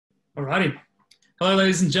Alrighty. Hello,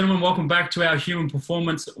 ladies and gentlemen. Welcome back to our Human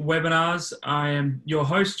Performance webinars. I am your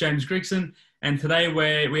host, James Grigson, and today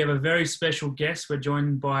we have a very special guest. We're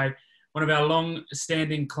joined by one of our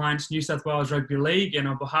long-standing clients, New South Wales Rugby League, and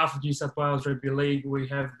on behalf of New South Wales Rugby League, we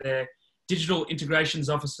have their Digital Integrations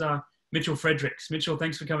Officer, Mitchell Fredericks. Mitchell,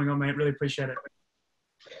 thanks for coming on, mate. Really appreciate it.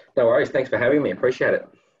 No worries. Thanks for having me. Appreciate it.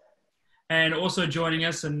 And also joining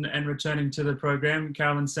us and returning to the program,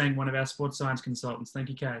 Carolyn Seng, one of our sports science consultants. Thank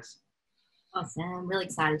you, Kaz. Awesome. I'm really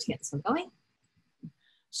excited to get this one going.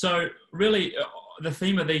 So really, the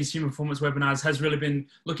theme of these human performance webinars has really been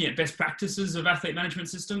looking at best practices of athlete management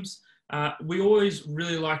systems. We always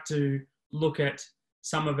really like to look at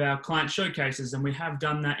some of our client showcases, and we have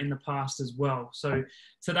done that in the past as well. So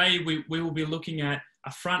today we will be looking at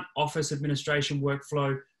a front office administration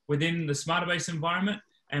workflow within the Smarterbase environment,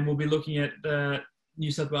 and we'll be looking at the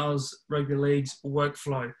New South Wales Rugby League's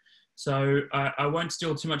workflow. So I won't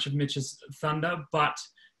steal too much of Mitch's thunder, but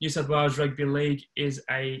New South Wales Rugby League is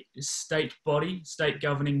a state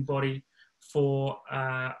governing body for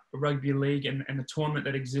rugby league and the tournament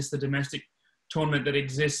that exists, the domestic tournament that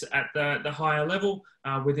exists at the higher level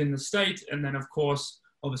within the state. And then, of course,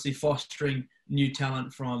 obviously fostering new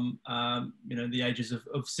talent from the ages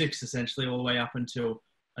of 6, essentially, all the way up until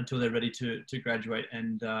they're ready to graduate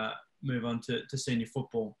and move on to senior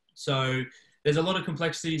football. So there's a lot of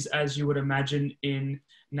complexities, as you would imagine, in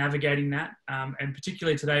navigating that. And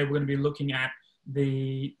particularly today, we're going to be looking at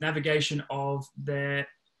the navigation of their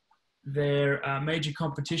major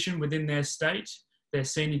competition within their state, their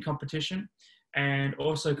senior competition, and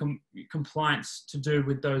also compliance to do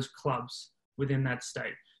with those clubs within that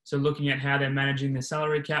state. So looking at how they're managing the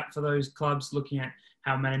salary cap for those clubs, looking at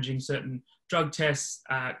how managing certain drug tests,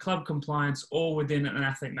 club compliance, all within an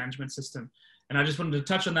athlete management system. And I just wanted to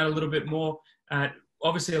touch on that a little bit more.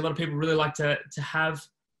 Obviously, a lot of people really like to have,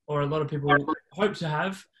 or a lot of people hope to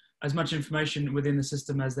have, as much information within the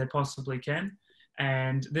system as they possibly can.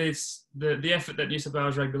 And the effort that New South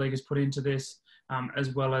Wales Rugby League has put into this,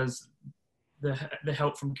 as well as the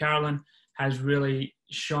help from Carolyn, has really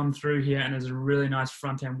shone through here, and is a really nice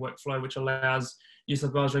front-end workflow which allows New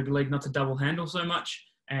South Wales Rugby League not to double handle so much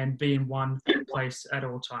and be in one place at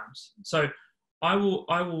all times. So I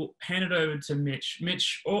will hand it over to Mitch.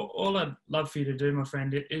 Mitch, all I'd love for you to do, my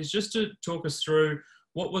friend, is just to talk us through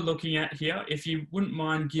what we're looking at here. If you wouldn't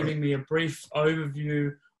mind giving me a brief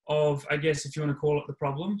overview of, I guess, if you want to call it the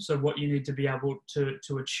problem, so what you need to be able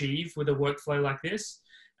to achieve with a workflow like this,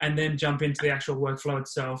 and then jump into the actual workflow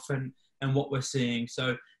itself and what we're seeing.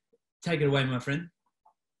 So take it away, my friend.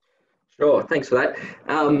 Sure, thanks for that.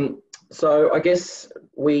 So I guess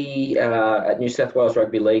we at New South Wales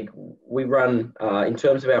Rugby League, we run, in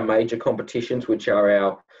terms of our major competitions, which are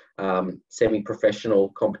our semi-professional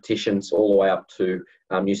competitions, all the way up to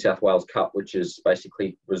New South Wales Cup, which is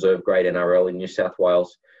basically reserve grade NRL in New South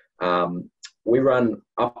Wales. We run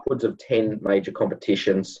upwards of 10 major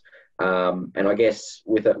competitions, and I guess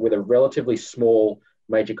with a relatively small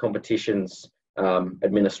major competitions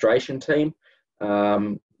administration team,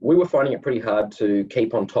 we were finding it pretty hard to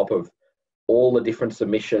keep on top of all the different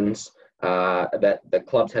submissions that the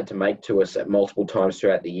clubs had to make to us at multiple times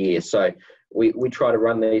throughout the year. So we try to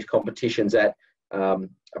run these competitions at a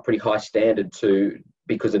pretty high standard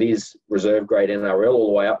because it is reserve grade NRL all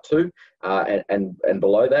the way up to and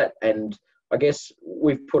below that. And I guess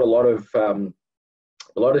we've put a lot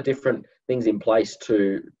of different things in place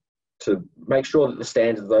to make sure that the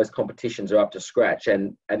standards of those competitions are up to scratch.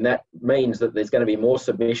 And that means that there's going to be more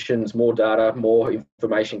submissions, more data, more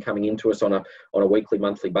information coming into us on a weekly,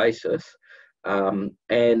 monthly basis.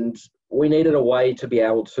 And we needed a way to be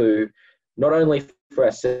able to, not only for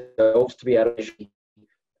ourselves to be able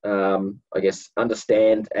to, I guess,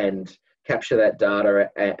 understand and capture that data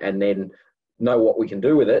and then know what we can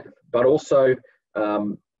do with it, but also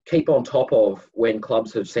keep on top of when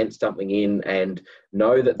clubs have sent something in and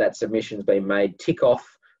know that submission's been made, tick off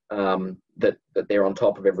that they're on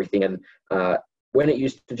top of everything. And when it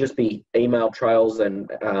used to just be email trails and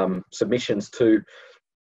submissions to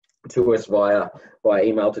us via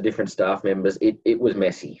email to different staff members, it was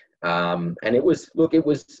messy. And it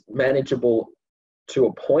was manageable to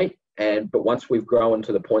a point. But once we've grown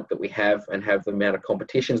to the point that we have the amount of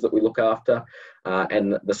competitions that we look after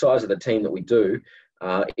and the size of the team that we do,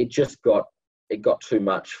 it got too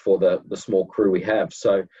much for the small crew we have.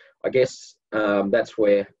 So I guess that's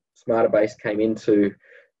where Smarterbase came in to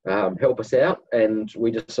help us out, and we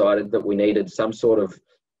decided that we needed some sort of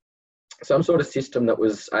system that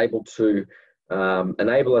was able to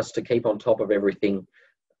enable us to keep on top of everything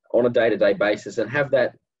on a day-to-day basis, and have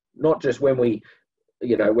that not just when we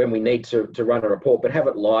when we need to run a report, but have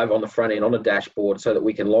it live on the front end on a dashboard so that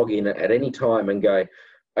we can log in at any time and go,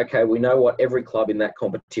 okay, we know what every club in that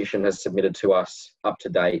competition has submitted to us up to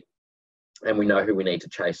date, and we know who we need to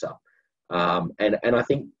chase up. And I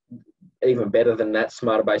think even better than that,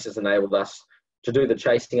 Smarterbase has enabled us to do the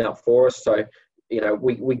chasing up for us. So,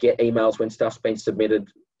 we get emails when stuff's been submitted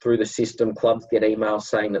through the system. Clubs get emails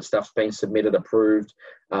saying that stuff's been submitted, approved.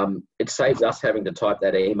 It saves us having to type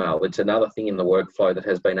that email. It's another thing in the workflow that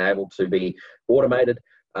has been able to be automated,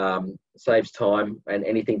 saves time, and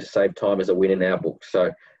anything to save time is a win in our book.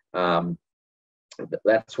 So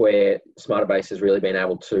that's where Smarterbase has really been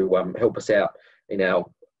able to help us out in our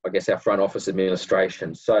front office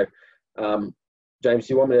administration. So, James,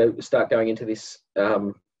 do you want me to start going into this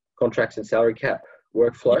contracts and salary cap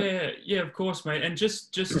workflow? Yeah, of course, mate. And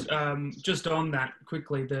just on that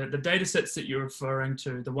quickly, the data sets that you're referring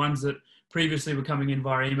to, the ones that previously were coming in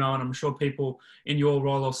via email, and I'm sure people in your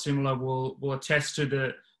role or similar will attest to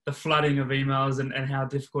the flooding of emails and how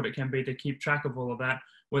difficult it can be to keep track of all of that,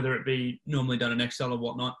 whether it be normally done in Excel or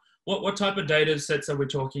whatnot. What type of data sets are we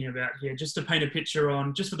talking about here? Just to paint a picture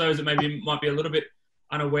on, just for those that maybe might be a little bit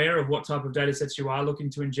unaware of what type of data sets you are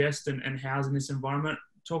looking to ingest and house in this environment.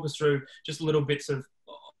 Talk us through just little bits of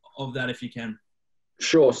that if you can.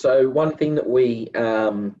 Sure. So one thing that we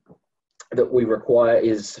require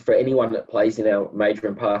is for anyone that plays in our major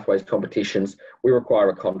and pathways competitions, we require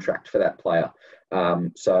a contract for that player.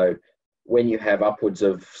 So when you have upwards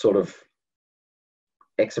of sort of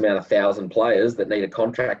X amount of 1,000 players that need a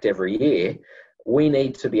contract every year, we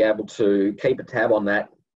need to be able to keep a tab on that,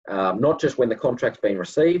 not just when the contract's been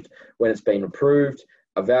received, when it's been approved,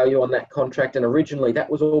 a value on that contract. And originally that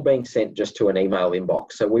was all being sent just to an email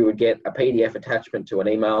inbox. So we would get a PDF attachment to an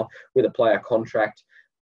email with a player contract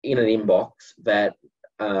in an inbox that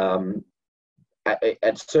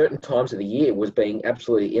at certain times of the year was being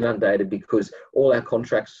absolutely inundated because all our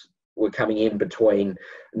contracts were coming in between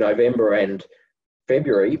November and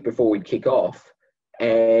February before we'd kick off.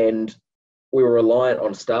 And we were reliant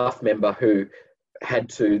on a staff member who had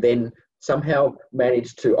to then somehow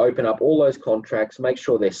manage to open up all those contracts, make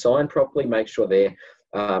sure they're signed properly, make sure they're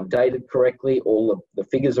dated correctly, all the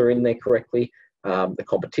figures are in there correctly, the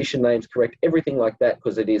competition name's correct, everything like that,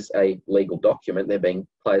 because it is a legal document.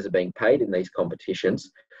 Players are being paid in these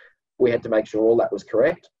competitions. We had to make sure all that was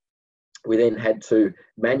correct. We then had to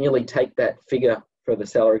manually take that figure for the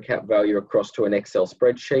salary cap value across to an Excel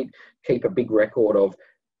spreadsheet, keep a big record of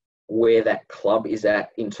where that club is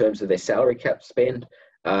at in terms of their salary cap spend,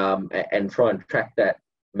 and try and track that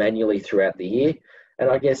manually throughout the year. And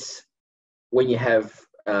I guess when you have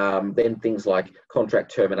then things like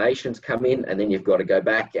contract terminations come in, and then you've got to go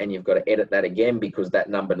back and you've got to edit that again because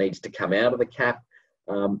that number needs to come out of the cap,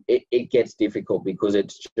 it gets difficult because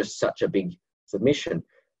it's just such a big submission.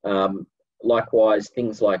 Likewise,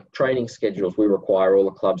 things like training schedules, we require all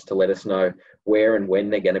the clubs to let us know where and when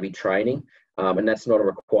they're going to be training. And that's not a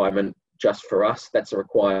requirement just for us, that's a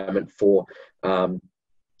requirement for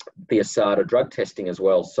the ASADA drug testing as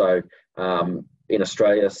well. So in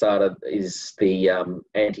Australia, ASADA is the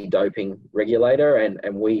anti-doping regulator,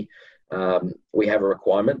 and we have a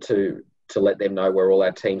requirement to let them know where all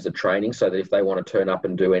our teams are training, so that if they want to turn up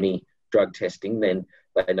and do any drug testing, then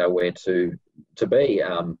they know where to be.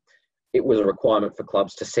 It was a requirement for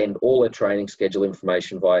clubs to send all their training schedule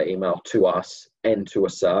information via email to us and to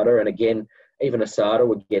ASADA. And again, even ASADA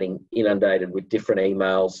were getting inundated with different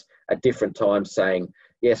emails at different times saying,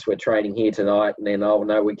 yes, we're training here tonight, and then, oh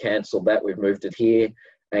no, we cancelled that, we've moved it here.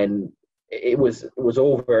 And it was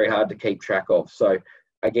all very hard to keep track of. So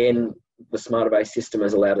again, the Smarterbase system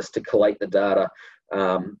has allowed us to collate the data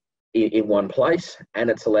in one place, and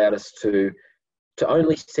it's allowed us to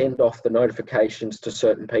only send off the notifications to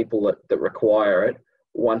certain people that require it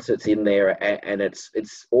once it's in there, and it's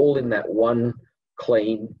all in that one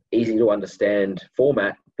clean, easy to understand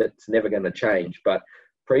format that's never going to change. But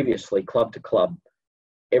previously, club to club,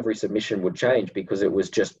 every submission would change because it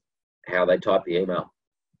was just how they type the email.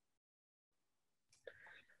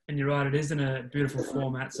 And you're right, it is in a beautiful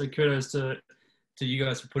format. So kudos to you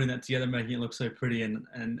guys for putting that together, making it look so pretty. And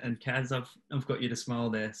Kaz, I've got you to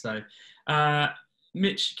smile there. So,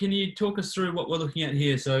 Mitch, can you talk us through what we're looking at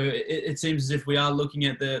here? So it seems as if we are looking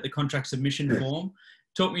at the contract submission form.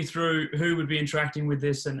 Talk me through who would be interacting with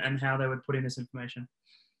this and how they would put in this information.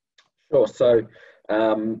 Sure. So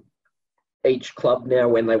each club now,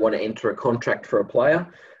 when they want to enter a contract for a player,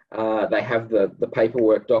 they have the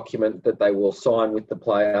paperwork document that they will sign with the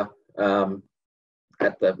player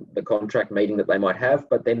at the contract meeting that they might have,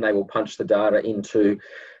 but then they will punch the data into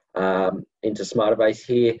Smarterbase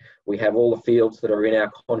here. We have all the fields that are in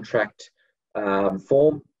our contract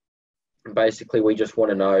form. Basically, we just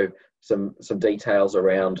want to know some details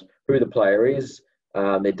around who the player is,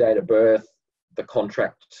 their date of birth, the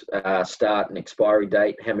contract start and expiry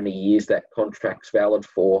date, how many years that contract's valid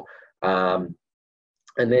for, and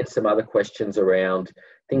then some other questions around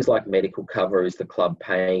things like medical cover. Is the club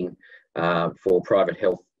paying for private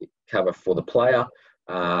health cover for the player,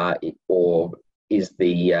 or is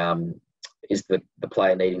the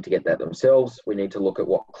player needing to get that themselves? We need to look at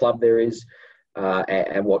what club there is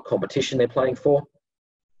and what competition they're playing for.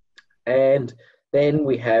 And then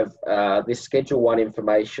we have this Schedule 1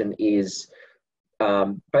 information is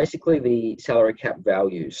basically the salary cap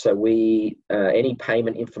value. So any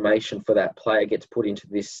payment information for that player gets put into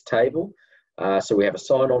this table. So we have a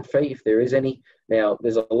sign-on fee if there is any. Now,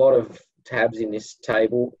 there's a lot of tabs in this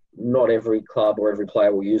table. Not every club or every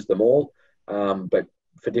player will use them all, but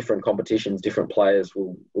for different competitions, different players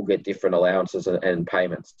will get different allowances and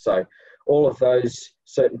payments. So all of those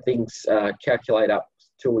certain things calculate up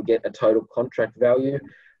till we get a total contract value.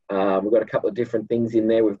 We've got a couple of different things in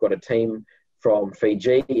there. We've got a team from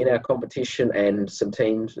Fiji in our competition and some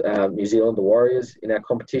teams, New Zealand, the Warriors, in our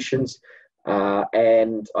competitions.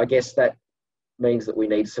 And I guess that means that we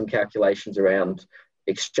need some calculations around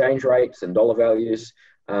exchange rates and dollar values.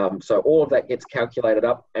 So all of that gets calculated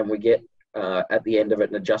up and we get at the end of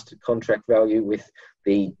it an adjusted contract value with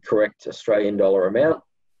the correct Australian dollar amount.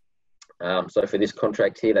 So for this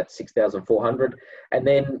contract here, that's 6,400. And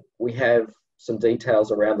then we have some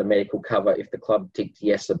details around the medical cover. If the club ticked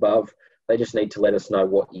yes above, they just need to let us know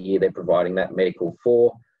what year they're providing that medical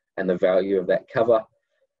for and the value of that cover.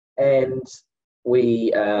 And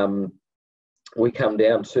we come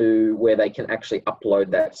down to where they can actually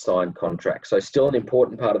upload that signed contract. So still an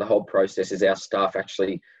important part of the whole process is our staff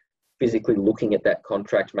actually physically looking at that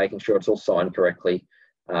contract, making sure it's all signed correctly.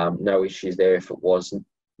 No issues there if it was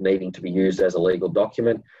needing to be used as a legal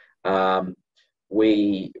document.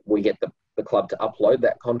 We get the club to upload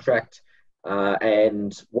that contract.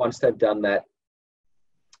 And once they've done that,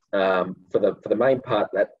 for the main part,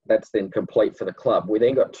 that's then complete for the club. We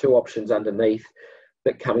then got two options underneath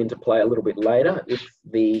that come into play a little bit later. If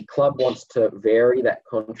the club wants to vary that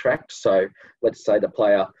contract, so let's say the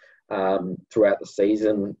player throughout the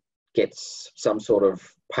season gets some sort of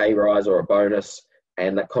pay rise or a bonus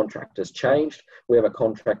and that contract has changed, we have a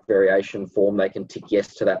contract variation form. They can tick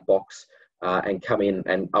yes to that box and come in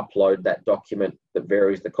and upload that document that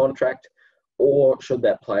varies the contract. Or should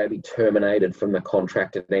that player be terminated from the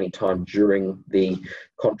contract at any time during the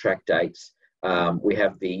contract dates, we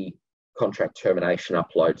have the contract termination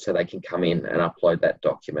upload, so they can come in and upload that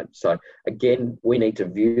document. So again, we need to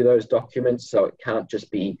view those documents, so it can't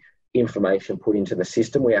just be information put into the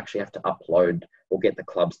system. We actually have to upload or get the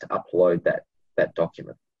clubs to upload that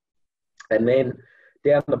document. And then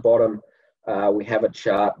down the bottom, we have a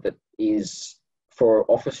chart that is for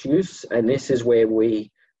office use, and this is where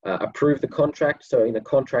we approve the contract. So in the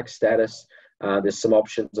contract status, there's some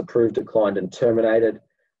options: approved, declined, and terminated.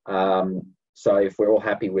 So if we're all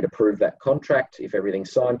happy, we'd approve that contract if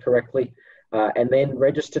everything's signed correctly. And then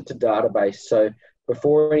registered to database. So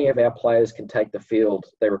before any of our players can take the field,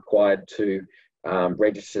 they're required to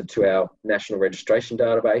register to our national registration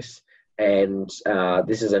database. And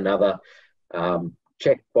this is another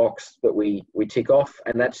check box that we tick off.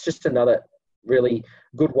 And that's just another really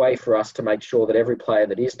good way for us to make sure that every player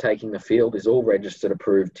that is taking the field is all registered,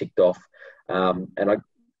 approved, ticked off.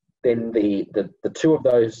 Then the two of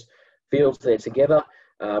those fields there together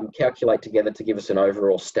calculate together to give us an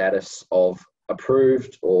overall status of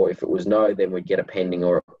approved, or if it was no, then we'd get a pending,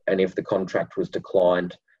 and if the contract was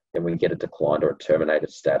declined, then we get a declined or a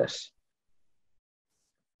terminated status.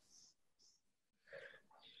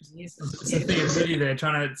 It's the thing of really there,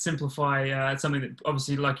 trying to simplify something that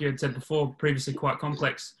obviously, like you had said before, previously quite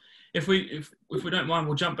complex. If we don't mind,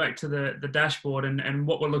 we'll jump back to the dashboard and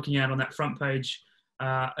what we're looking at on that front page,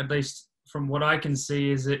 at least from what I can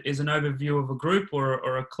see, is an overview of a group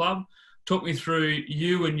or a club. Talk me through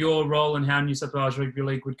you and your role and how New South Wales Rugby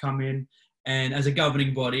League would come in and as a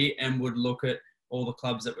governing body and would look at all the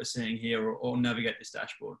clubs that we're seeing here or navigate this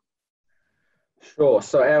dashboard. Sure.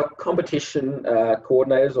 So our competition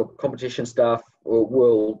coordinators or competition staff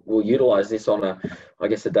will utilise this on a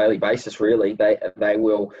daily basis. Really, they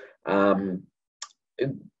will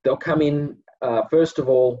they'll come in. First of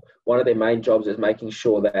all, one of their main jobs is making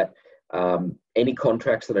sure that any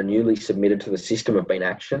contracts that are newly submitted to the system have been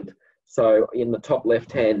actioned. So in the top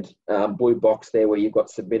left-hand blue box there, where you've got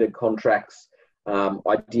submitted contracts,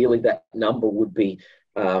 ideally that number would be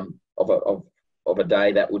of a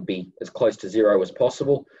day that would be as close to zero as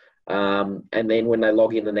possible. And then when they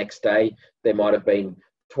log in the next day, there might have been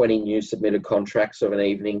 20 new submitted contracts of an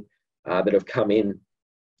evening that have come in.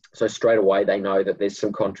 So straight away they know that there's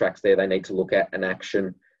some contracts there they need to look at and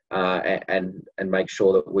action and make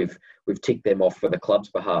sure that we've ticked them off for the club's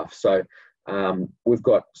behalf. So we've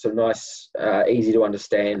got some nice, easy to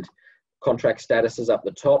understand contract statuses up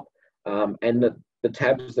the top, and the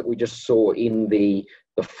tabs that we just saw in the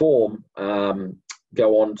form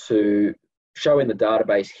go on to show in the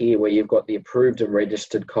database here where you've got the approved and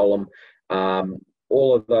registered column.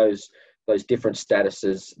 All of those different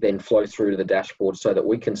statuses then flow through to the dashboard so that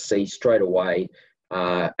we can see straight away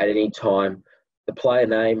at any time the player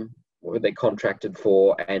name, what they're contracted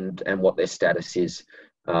for, and what their status is.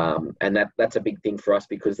 And that's a big thing for us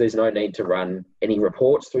because there's no need to run any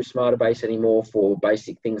reports through Smarterbase anymore for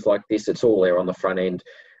basic things like this. It's all there on the front end.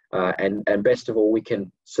 And best of all, we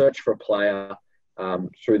can search for a player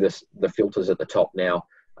through the filters at the top now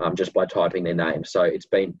just by typing their name. So it's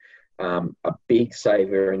been a big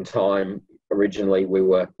saver in time. Originally, when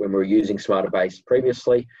we were using Smarterbase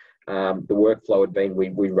previously, the workflow had been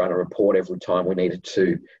we'd run a report every time we needed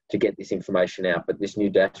to get this information out. But this new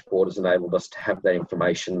dashboard has enabled us to have that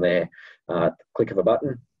information there, click of a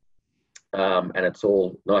button, and it's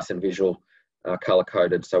all nice and visual, color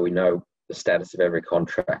coded, so we know the status of every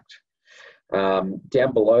contract.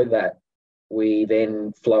 Down below that, we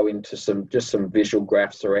then flow into some visual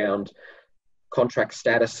graphs around contract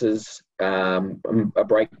statuses, a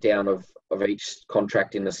breakdown of each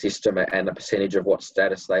contract in the system and a percentage of what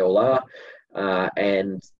status they all are.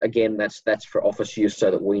 And again, that's for office use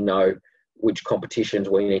so that we know which competitions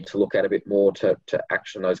we need to look at a bit more to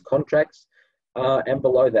action those contracts. And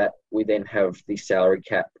below that, we then have the salary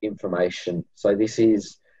cap information. So this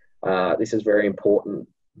is very important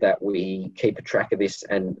that we keep a track of this,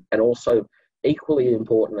 and also equally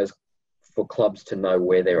important as for clubs to know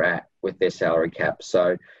where they're at with their salary cap.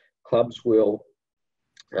 So clubs will,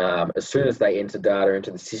 as soon as they enter data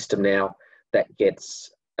into the system now, that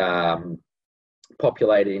gets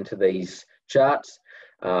populated into these charts,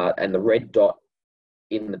 and the red dot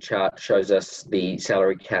in the chart shows us the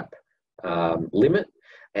salary cap limit,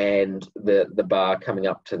 and the bar coming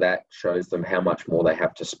up to that shows them how much more they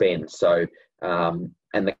have to spend. So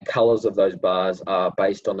and the colours of those bars are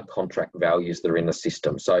based on the contract values that are in the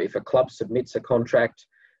system. So if a club submits a contract,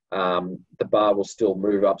 the bar will still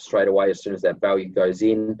move up straight away as soon as that value goes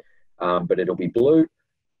in, but it'll be blue.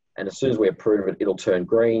 And as soon as we approve it, it'll turn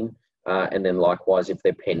green. And then likewise, if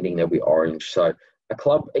they're pending, they'll be orange. So a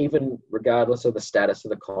club, even regardless of the status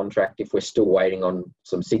of the contract, if we're still waiting on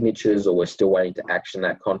some signatures or we're still waiting to action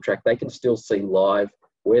that contract, they can still see live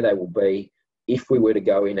where they will be if we were to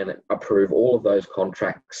go in and approve all of those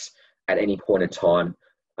contracts at any point in time.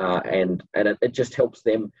 And it just helps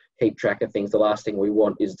them keep track of things. The last thing we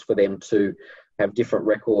want is for them to have different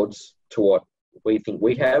records to what we think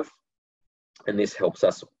we have. And this helps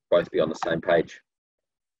us both be on the same page.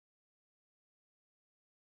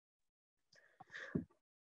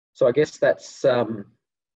 So I guess that's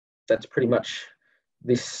pretty much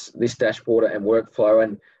this dashboard and workflow.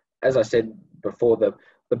 And as I said before, the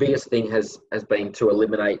biggest thing has been to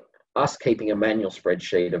eliminate us keeping a manual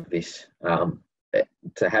spreadsheet of this,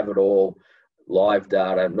 to have it all live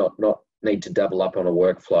data, not need to double up on a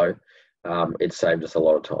workflow. It saved us a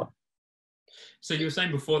lot of time. So you were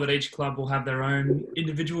saying before that each club will have their own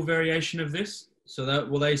individual variation of this. So that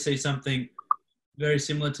will they see something very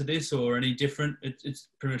similar to this or any different? It's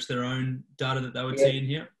pretty much their own data that they would see in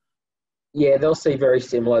here. Yeah, they'll see very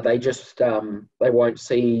similar. They just they won't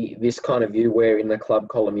see this kind of view where in the club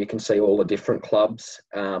column you can see all the different clubs.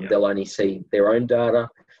 They'll only see their own data.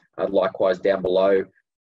 Likewise, down below,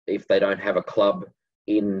 if they don't have a club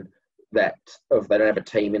in that, or if they don't have a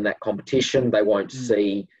team in that competition, they won't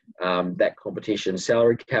see that competition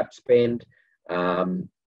salary cap spend.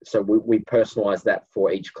 So we personalise that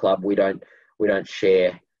for each club. We don't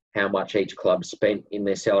share how much each club spent in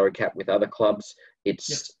their salary cap with other clubs.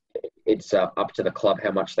 It's up to the club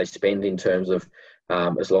how much they spend in terms of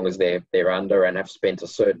as long as they're under and have spent a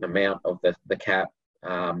certain amount of the cap.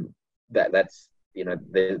 That's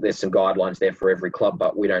there's some guidelines there for every club,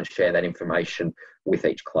 but we don't share that information with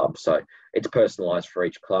each club. So it's personalised for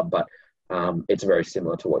each club, but it's very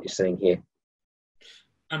similar to what you're seeing here.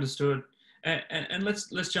 Understood. And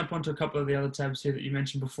let's jump onto a couple of the other tabs here that you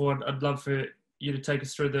mentioned before. I'd love for you to take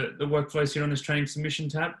us through the workflows here on this training submission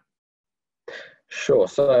tab. Sure.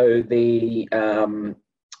 So the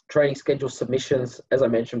training schedule submissions, as I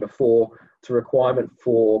mentioned before, it's a requirement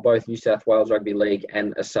for both New South Wales Rugby League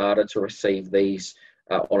and ASADA to receive these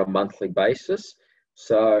on a monthly basis.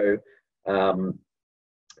 So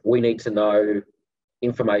we need to know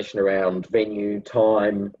information around venue,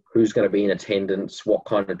 time, who's going to be in attendance, what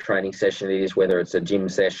kind of training session it is, whether it's a gym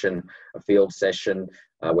session, a field session,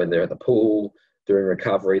 whether they're at the pool, during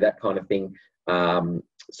recovery, that kind of thing.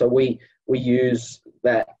 So we use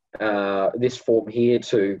that this form here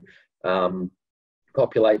to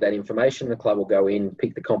populate that information. The club will go in,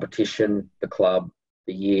 pick the competition, the club,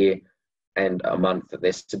 the year, and a month that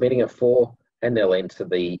they're submitting it for, and they'll enter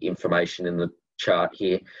the information in the chart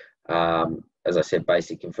here. As I said,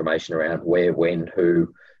 basic information around where, when,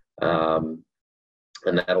 who, and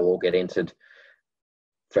that'll all get entered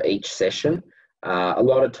for each session. A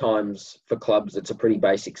lot of times for clubs, it's a pretty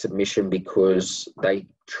basic submission because they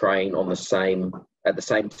train at the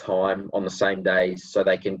same time on the same days, so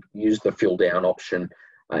they can use the fill down option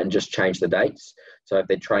and just change the dates. So if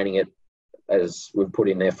they're training it as we've put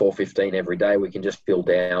in there 4:15 every day, we can just fill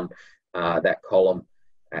down that column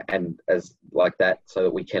and as like that, so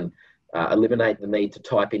that we can eliminate the need to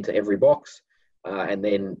type into every box, and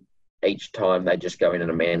then each time they just go in and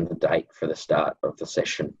amend the date for the start of the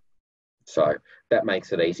session. So that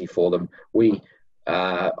makes it easy for them.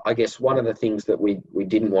 I guess one of the things that we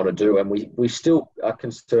didn't want to do, and we still are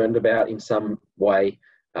concerned about in some way,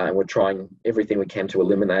 and we're trying everything we can to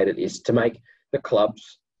eliminate it, is to make the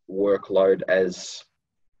club's workload as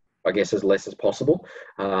less as possible.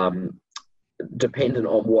 Dependent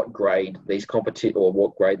on what grade these or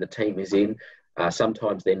what grade the team is in,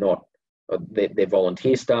 sometimes they're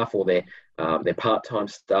volunteer staff, or they're part-time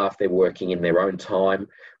staff. They're working in their own time.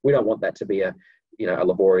 We don't want that to be a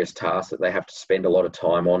laborious task that they have to spend a lot of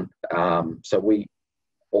time on.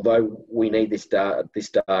 Although we need this data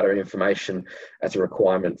and information as a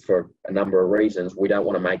requirement for a number of reasons, we don't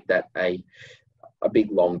want to make that a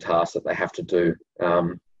big long task that they have to do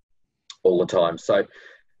all the time. So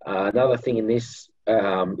another thing in this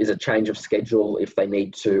is a change of schedule. If they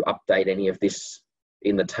need to update any of this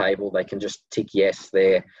in the table, they can just tick yes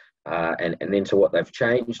there and enter what they've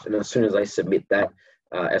changed. And as soon as they submit that,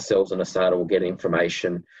 ourselves and ASADA will get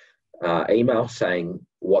information email saying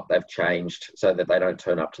what they've changed, so that they don't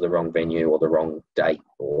turn up to the wrong venue or the wrong date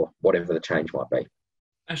or whatever the change might be.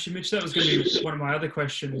 Actually, Mitch, that was going to be one of my other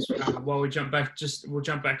questions. While we'll jump back to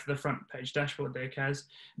the front page dashboard there, Kaz.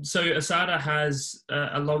 So ASADA has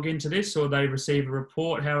a login to this, or they receive a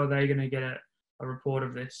report. How are they going to get a report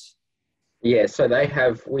of this? Yeah, so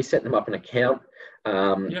we set them up an account.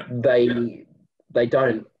 Yep. They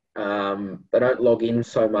don't log in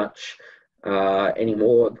so much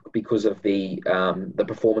anymore because of the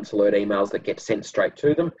performance alert emails that get sent straight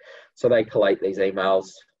to them. So they collate these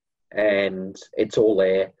emails, and it's all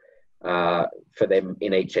there for them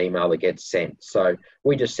in each email that gets sent. So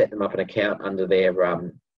we just set them up an account under their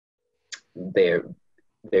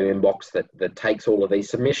inbox that takes all of these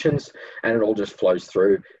submissions, and it all just flows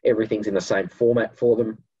through. Everything's in the same format for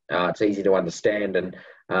them. It's easy to understand, and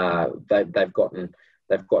they've gotten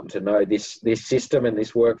to know this system and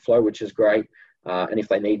this workflow, which is great. And if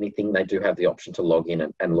they need anything, they do have the option to log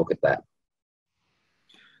in and look at that.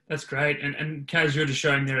 That's great. And Kaz, you're just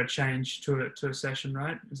showing there a change to a session,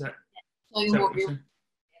 right? Is that what you're saying?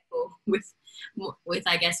 With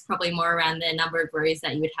I guess probably more around the number of rows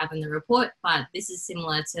that you would have in the report, but this is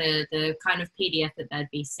similar to the kind of PDF that they'd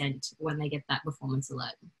be sent when they get that performance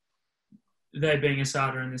alert. They being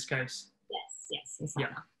ASADA in this case? Yes,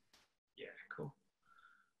 ASADA. Yeah, cool.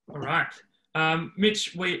 All right.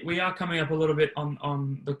 Mitch, we are coming up a little bit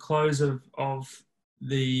on the close of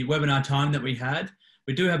the webinar time that we had.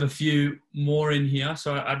 We do have a few more in here,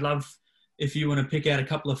 so I'd love if you want to pick out a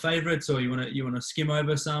couple of favorites, or you want to skim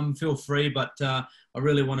over some, feel free. But I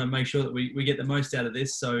really want to make sure that we get the most out of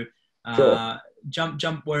this. So Sure.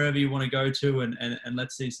 jump wherever you want to go to, and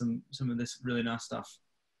let's see some of this really nice stuff.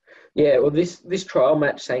 Yeah, well, this trial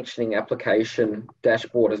match sanctioning application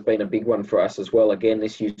dashboard has been a big one for us as well. Again,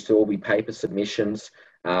 this used to all be paper submissions,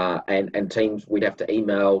 and teams, we'd have to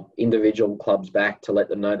email individual clubs back to let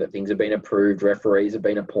them know that things have been approved, referees have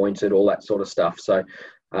been appointed, all that sort of stuff. So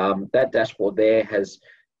that dashboard there has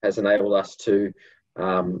enabled us to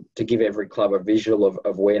give every club a visual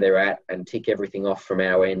of where they're at and tick everything off from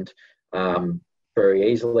our end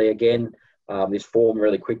very easily. Again, this form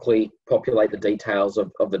really quickly populate the details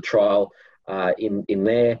of the trial in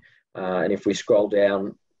there, and if we scroll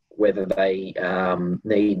down, whether they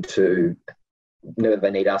need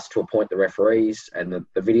us to appoint the referees and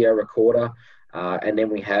the video recorder, and then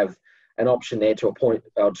we have an option there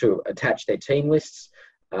to attach their team lists,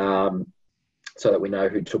 so that we know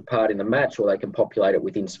who took part in the match, or they can populate it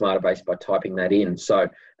within Smarterbase by typing that in. So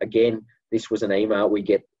again, this was an email. We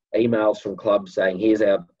get emails from clubs saying, here's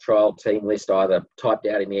our trial team list, either typed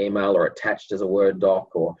out in the email or attached as a Word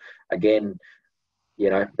doc, or again,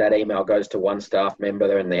 that email goes to one staff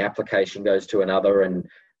member and the application goes to another, and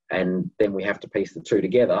then we have to piece the two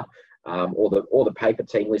together. Or the paper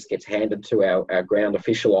team list gets handed to our ground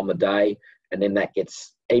official on the day, and then that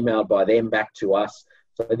gets emailed by them back to us.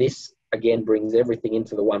 So this, again, brings everything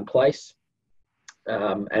into the one place,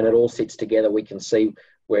 and it all sits together. We can see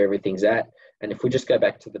where everything's at. And if we just go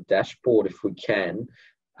back to the dashboard, if we can,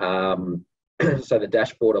 so the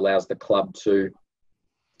dashboard allows the club to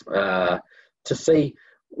see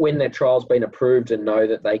when their trial's been approved and know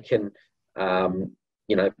that they can,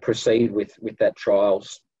 proceed with that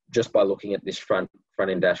trials just by looking at this front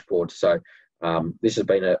end dashboard. So this has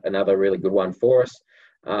been another really good one for us.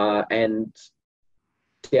 And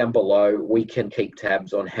down below, we can keep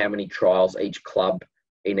tabs on how many trials each club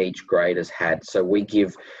in each grade has had. So we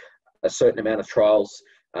give a certain amount of trials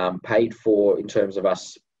paid for in terms of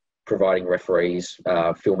us providing referees,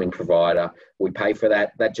 filming provider. We pay for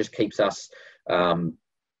that. That just keeps us,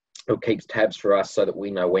 it keeps tabs for us so that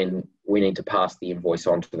we know when we need to pass the invoice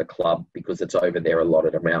on to the club because it's over their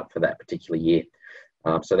allotted amount for that particular year.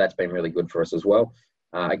 So that's been really good for us as well.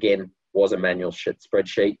 Again, was a manual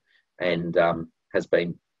spreadsheet and has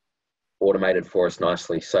been automated for us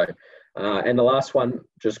nicely. So, and the last one,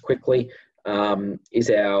 just quickly, is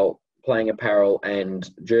our playing apparel and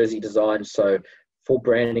jersey design. So for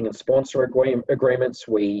branding and sponsor agreements,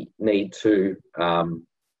 we need to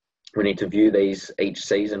view these each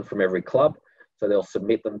season from every club. So they'll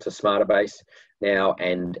submit them to Smarterbase now,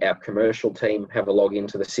 and our commercial team have a log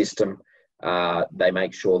into the system. They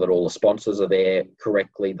make sure that all the sponsors are there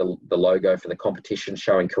correctly, the logo for the competition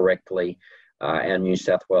showing correctly, our New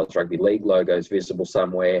South Wales Rugby League logo is visible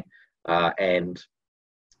somewhere, and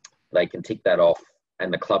they can tick that off,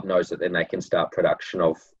 and the club knows that then they can start production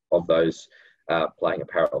of those playing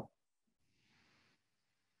apparel.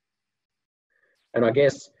 And I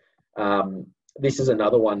guess this is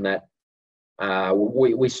another one that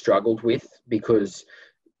we struggled with because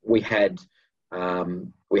we had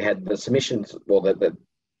the submissions, or the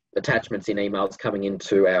attachments in emails coming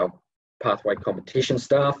into our pathway competition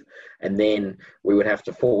staff, and then we would have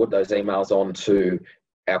to forward those emails on to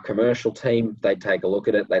our commercial team. They'd take a look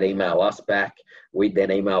at it, they'd email us back, we'd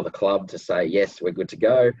then email the club to say, yes, we're good to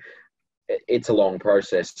go. It's a long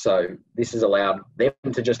process. So this has allowed them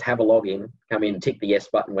to just have a login, come in, tick the yes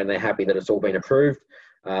button when they're happy that it's all been approved.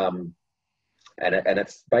 And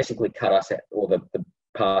it's basically cut us out, or the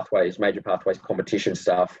pathways, major pathways competition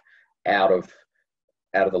staff out of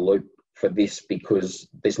the loop for this, because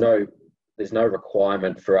there's no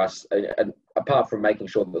requirement for us, and apart from making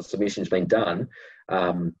sure that the submission's been done,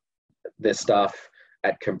 the staff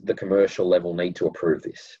at the commercial level need to approve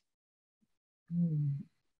this.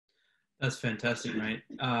 That's fantastic, mate.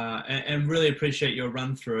 And really appreciate your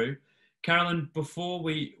run through. Carolyn, before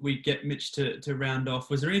we get Mitch to round off,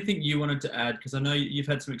 was there anything you wanted to add? Because I know you've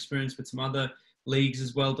had some experience with some other leagues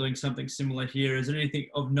as well doing something similar here. Is there anything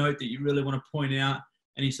of note that you really want to point out?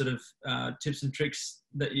 Any sort of tips and tricks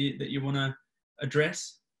that you want to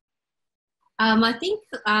address? I think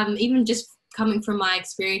even just coming from my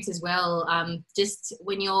experience as well, just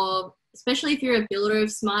when especially if you're a builder of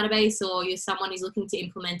Smarterbase or you're someone who's looking to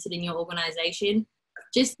implement it in your organization,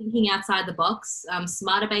 just thinking outside the box.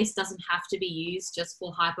 Smarterbase doesn't have to be used just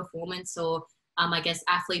for high performance or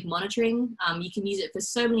athlete monitoring. You can use it for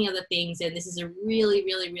so many other things, and this is a really,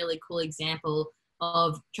 really, really cool example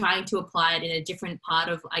of trying to apply it in a different part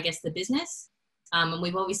of, the business. And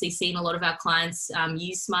we've obviously seen a lot of our clients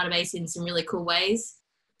use Smarterbase in some really cool ways.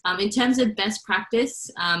 In terms of best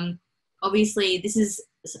practice, obviously this is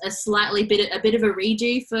a bit of a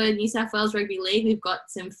redo for New South Wales Rugby League. We've got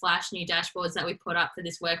some flash new dashboards that we put up for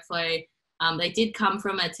this workflow. They did come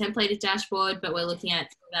from a templated dashboard, but we're looking at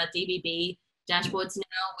our DBB dashboards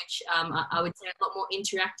now, which I would say a lot more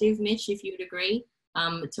interactive, Mitch, if you would agree,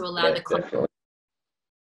 to allow the club. Definitely.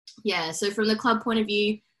 Yeah, so from the club point of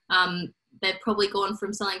view, they've probably gone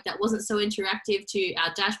from something that wasn't so interactive to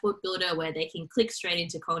our dashboard builder where they can click straight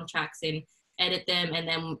into contracts and edit them. And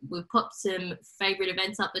then we've popped some favorite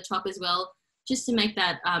events up the top as well, just to make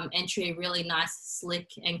that entry really nice, slick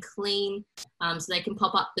and clean. So they can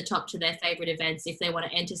pop up the top to their favorite events. If they want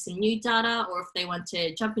to enter some new data, or if they want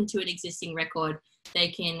to jump into an existing record, they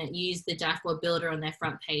can use the dashboard builder on their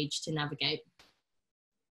front page to navigate.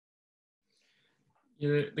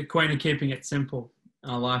 You're the queen of keeping it simple.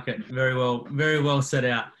 I like it. Very well set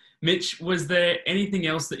out. Mitch, was there anything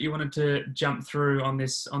else that you wanted to jump through on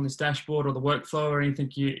this dashboard or the workflow, or anything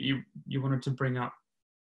you wanted to bring up?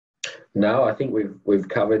 No, I think we've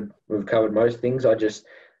covered most things. I just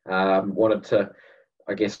wanted to,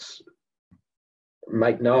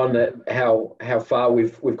 make known that how far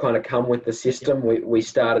we've kind of come with the system. We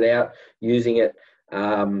started out using it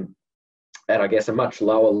at, I guess, a much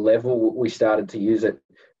lower level. We started to use it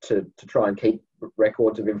to try and keep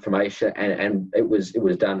records of information, and it was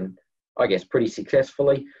done, I guess, pretty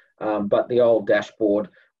successfully. But the old dashboard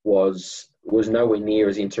was nowhere near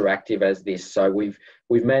as interactive as this. So we've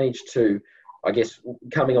managed to, I guess,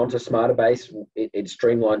 coming onto Smarterbase, it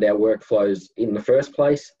streamlined our workflows in the first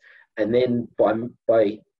place, and then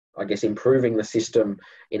by I guess improving the system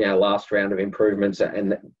in our last round of improvements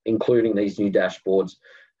and including these new dashboards,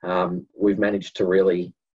 we've managed to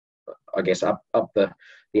really, I guess, up the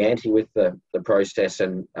ante with the process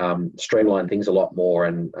and streamline things a lot more.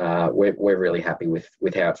 And we're really happy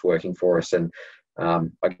with how it's working for us. And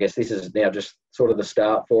I guess this is now just sort of the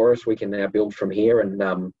start for us. We can now build from here, and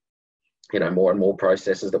more and more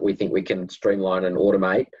processes that we think we can streamline and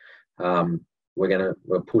automate.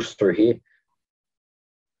 We'll push through here.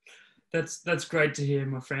 That's great to hear,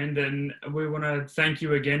 my friend. And we want to thank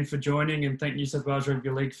you again for joining, and thank New South Wales Rugby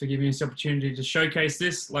League for giving us the opportunity to showcase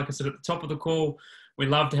this. Like I said at the top of the call, we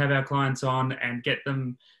love to have our clients on and get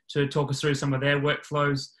them to talk us through some of their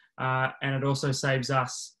workflows. And it also saves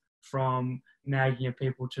us from nagging at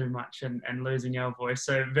people too much and losing our voice.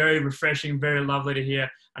 So very refreshing, very lovely to hear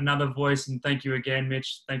another voice. And thank you again,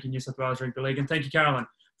 Mitch. Thank you, New South Wales Rugby League. And thank you, Carolyn,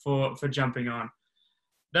 for jumping on.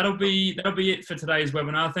 That'll be it for today's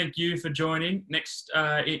webinar. Thank you for joining. Next,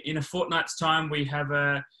 in a fortnight's time, we have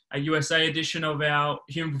a USA edition of our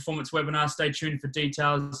Human Performance webinar. Stay tuned for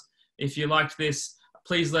details. If you liked this,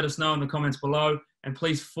 please let us know in the comments below, and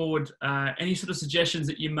please forward any sort of suggestions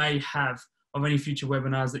that you may have of any future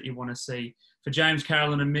webinars that you want to see. For James,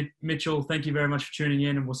 Carolyn, and Mitchell, thank you very much for tuning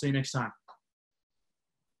in, and we'll see you next time.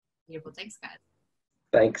 Beautiful. Thanks, guys.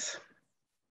 Thanks.